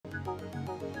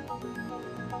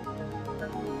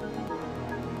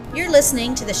You're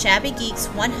listening to the Shabby Geeks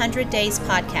 100 Days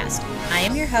podcast. I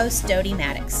am your host, Dodie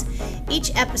Maddox.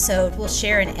 Each episode will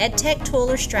share an EdTech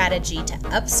tool or strategy to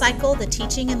upcycle the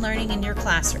teaching and learning in your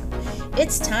classroom.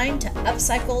 It's time to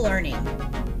upcycle learning.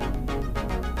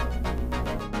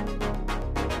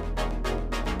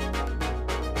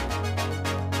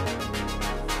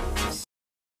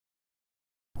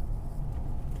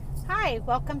 Hi,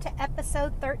 welcome to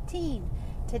episode 13.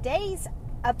 Today's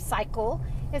upcycle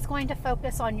is going to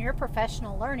focus on your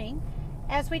professional learning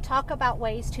as we talk about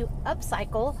ways to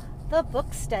upcycle the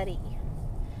book study.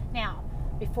 Now,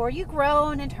 before you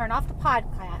groan and turn off the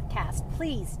podcast,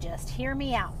 please just hear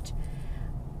me out.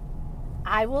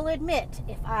 I will admit,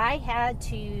 if I had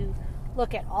to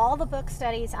look at all the book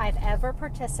studies I've ever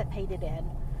participated in,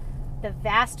 the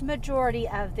vast majority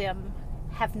of them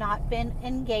have not been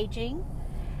engaging,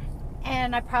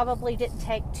 and I probably didn't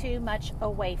take too much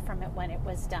away from it when it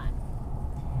was done.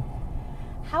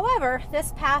 However,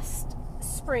 this past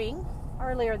spring,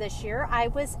 earlier this year, I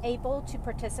was able to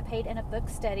participate in a book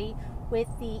study with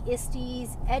the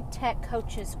ISTE's EdTech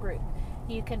Coaches group.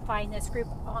 You can find this group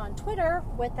on Twitter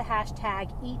with the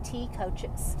hashtag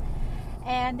ETCoaches.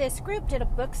 And this group did a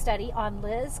book study on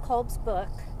Liz Kolb's book,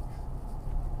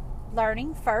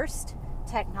 Learning First,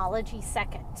 Technology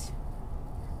Second.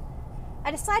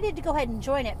 I decided to go ahead and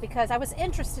join it because I was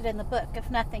interested in the book,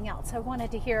 if nothing else. I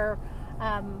wanted to hear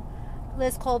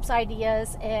Liz Kolb's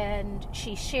ideas, and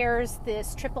she shares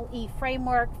this EEE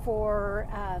framework for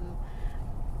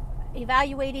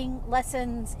evaluating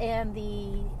lessons and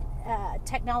the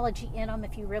technology in them,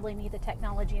 if you really need the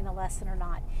technology in the lesson or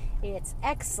not. It's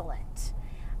excellent.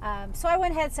 So I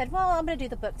went ahead and said, well, I'm going to do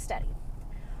the book study.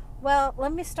 Well,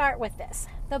 let me start with this.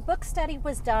 The book study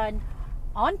was done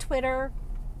on Twitter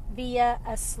via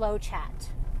a slow chat.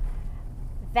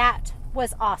 That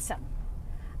was awesome,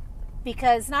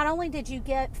 because not only did you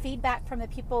get feedback from the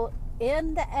people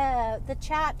in the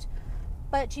chat,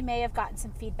 but you may have gotten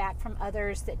some feedback from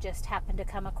others that just happened to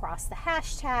come across the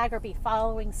hashtag or be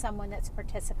following someone that's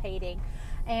participating,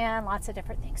 and lots of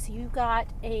different things. So you got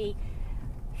a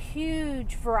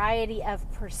huge variety of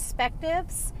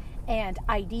perspectives and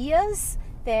ideas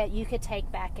that you could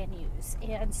take back and use.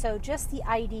 And so just the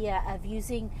idea of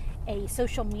using a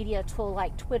social media tool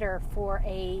like Twitter for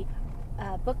a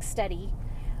book study,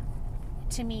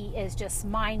 to me, is just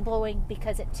mind-blowing,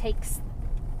 because it takes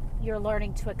your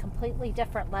learning to a completely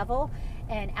different level,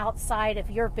 and outside of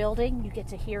your building, you get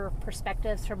to hear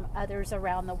perspectives from others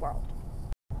around the world.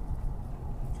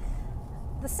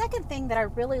 The second thing that I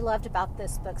really loved about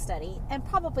this book study, and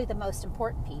probably the most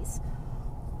important piece,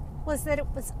 was that it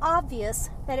was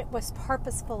obvious that it was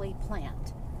purposefully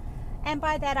planned. And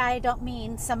by that, I don't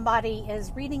mean somebody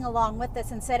is reading along with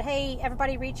us and said, hey,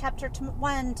 everybody read chapter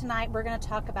 1 tonight, we're going to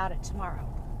talk about it tomorrow.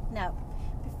 No.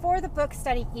 Before the book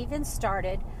study even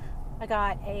started, I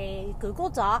got a Google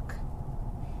Doc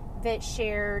that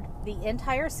shared the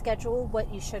entire schedule,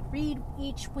 what you should read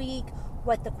each week,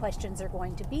 what the questions are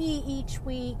going to be each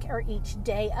week or each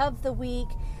day of the week.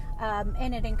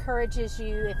 And it encourages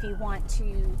you, if you want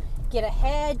to get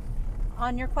ahead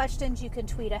on your questions, you can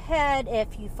tweet ahead.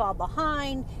 If you fall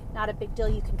behind, not a big deal,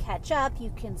 you can catch up.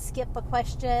 You can skip a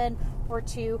question or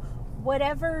two,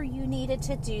 whatever you needed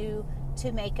to do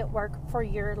to make it work for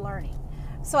your learning.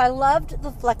 So I loved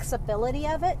the flexibility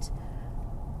of it.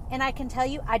 And I can tell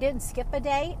you, I didn't skip a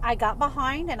day. I got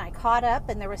behind and I caught up,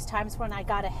 and there was times when I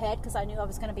got ahead because I knew I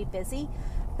was going to be busy.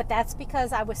 But that's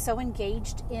because I was so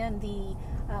engaged in the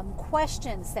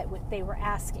questions that they were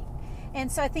asking.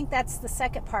 And so I think that's the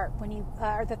second part,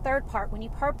 or the third part. When you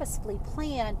purposefully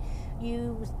plan,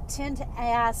 you tend to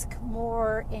ask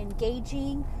more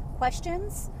engaging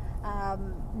questions,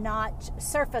 not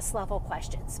surface level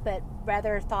questions, but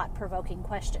rather thought-provoking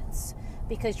questions,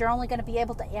 because you're only going to be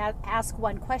able to ask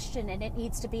one question, and it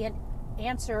needs to be an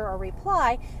answer or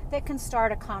reply that can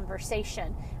start a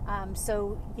conversation.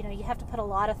 So you have to put a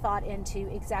lot of thought into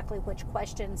exactly which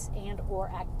questions and or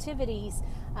activities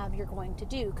you're going to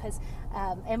do, because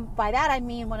and by that I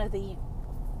mean, one of the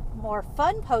more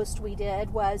fun posts we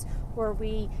did was where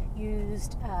we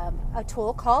used a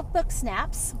tool called Book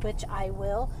Snaps, which I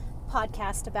will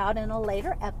podcast about in a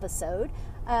later episode,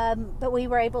 but we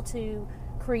were able to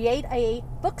create a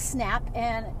book snap,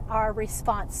 and our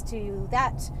response to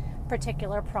that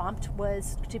particular prompt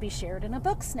was to be shared in a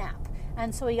book snap.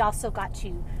 And so we also got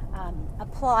to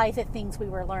apply the things we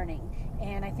were learning,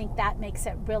 and I think that makes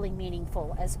it really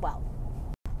meaningful as well.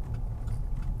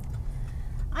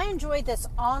 I enjoyed this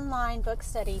online book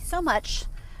study so much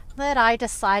that I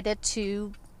decided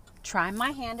to try my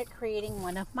hand at creating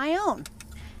one of my own.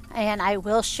 and I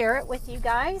will share it with you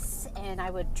guys, and I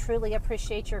would truly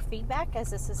appreciate your feedback,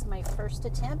 as this is my first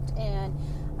attempt and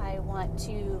I want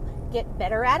to get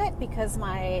better at it, because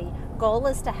my goal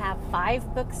is to have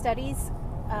 5 book studies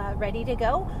ready to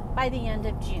go by the end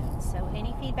of June. So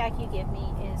any feedback you give me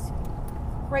is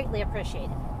greatly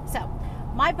appreciated. So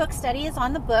my book study is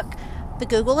on the book The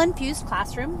Google Infused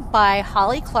Classroom by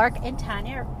Holly Clark and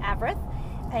Tanya Avrith,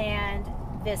 and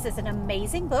this is an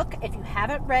amazing book. If you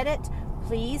haven't read it,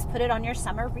 please put it on your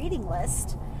summer reading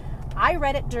list. I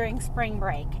read it during spring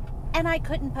break and I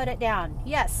couldn't put it down.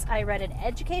 Yes, I read an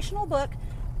educational book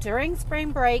during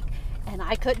spring break and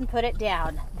I couldn't put it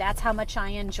down. That's how much I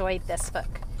enjoyed this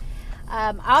book.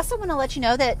 I also want to let you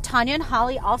know that Tanya and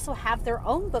Holly also have their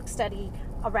own book study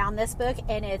around this book,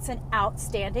 and it's an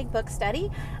outstanding book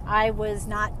study. I was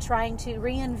not trying to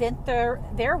reinvent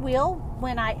their wheel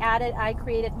when I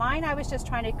created mine. I was just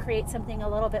trying to create something a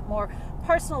little bit more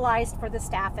personalized for the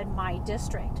staff in my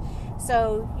district.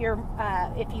 So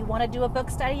if you want to do a book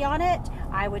study on it,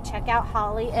 I would check out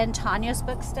Holly and Tanya's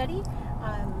book study.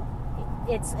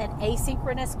 It's an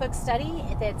asynchronous book study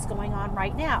that's going on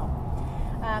right now.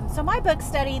 So my book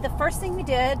study, the first thing we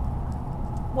did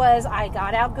was I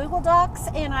got out Google Docs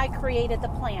and I created the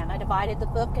plan. I divided the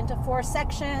book into 4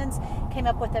 sections, came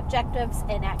up with objectives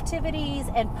and activities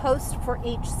and posts for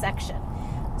each section.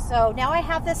 So now I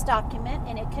have this document,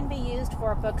 and it can be used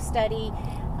for a book study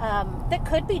that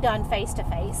could be done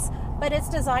face-to-face, but it's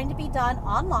designed to be done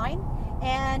online,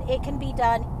 and it can be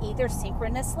done either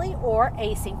synchronously or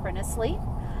asynchronously,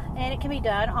 and it can be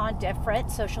done on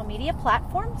different social media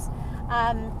platforms.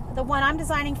 The one I'm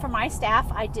designing for my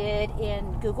staff, I did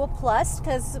in Google Plus,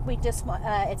 because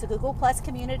it's a Google Plus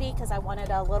community, because I wanted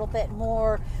a little bit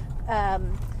more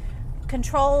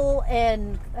control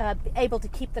and able to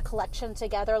keep the collection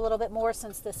together a little bit more,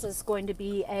 since this is going to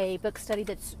be a book study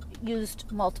that's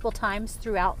used multiple times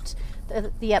throughout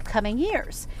the upcoming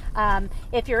years.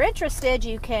 If you're interested,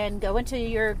 you can go into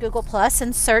your Google Plus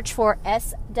and search for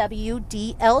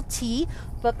SWDLT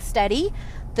book study,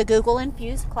 the Google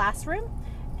Infused Classroom,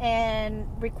 and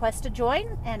request to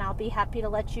join, and I'll be happy to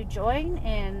let you join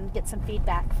and get some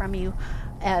feedback from you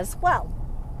as well.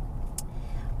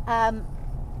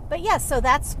 But yes, so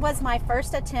that was my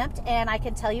first attempt, and I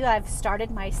can tell you I've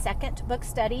started my second book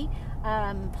study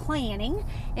planning,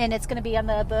 and it's going to be on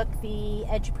the book The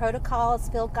Edu Protocols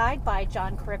Field Guide by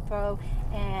John Carippo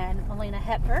and Melina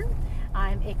Hepburn.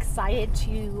 I'm excited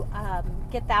to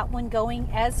get that one going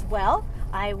as well.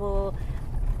 I will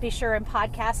be sure and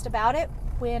podcast about it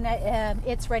when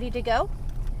it's ready to go.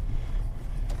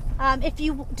 If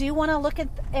you do want to look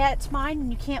at mine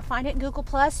and you can't find it in Google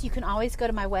Plus, you can always go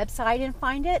to my website and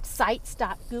find it,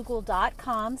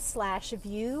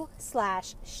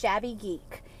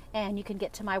 sites.google.com/view/shabbygeek. And you can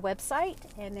get to my website,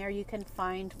 and there you can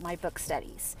find my book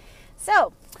studies.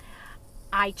 So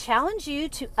I challenge you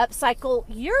to upcycle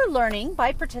your learning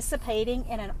by participating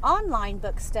in an online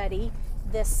book study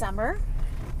this summer,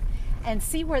 and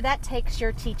see where that takes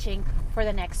your teaching for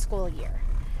the next school year.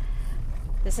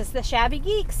 This is the Shabby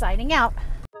Geek signing out.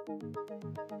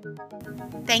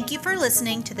 Thank you for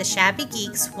listening to the Shabby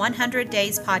Geeks 100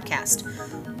 Days podcast.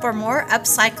 For more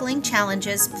upcycling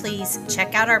challenges, please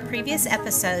check out our previous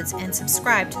episodes and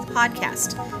subscribe to the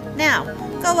podcast. Now,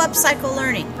 go upcycle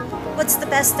learning. What's the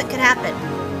best that could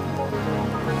happen?